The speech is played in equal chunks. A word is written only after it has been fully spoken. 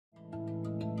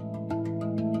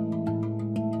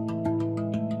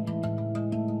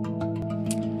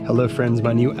Hello friends,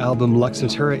 my new album Lux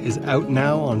Natura is out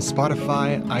now on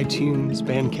Spotify, iTunes,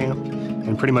 Bandcamp,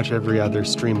 and pretty much every other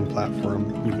streaming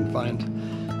platform you can find.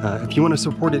 If you want to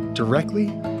support it directly,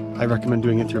 I recommend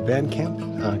doing it through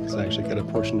Bandcamp, because I actually get a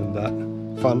portion of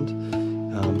that fund.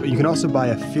 But you can also buy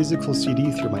a physical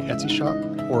CD through my Etsy shop,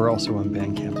 or also on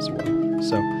Bandcamp as well.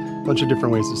 So, a bunch of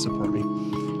different ways to support me.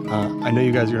 I know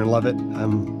you guys are going to love it.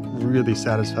 I'm really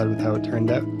satisfied with how it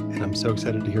turned out, and I'm so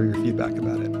excited to hear your feedback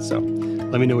about it. So,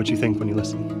 let me know what you think when you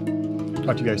listen.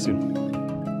 Talk to you guys soon.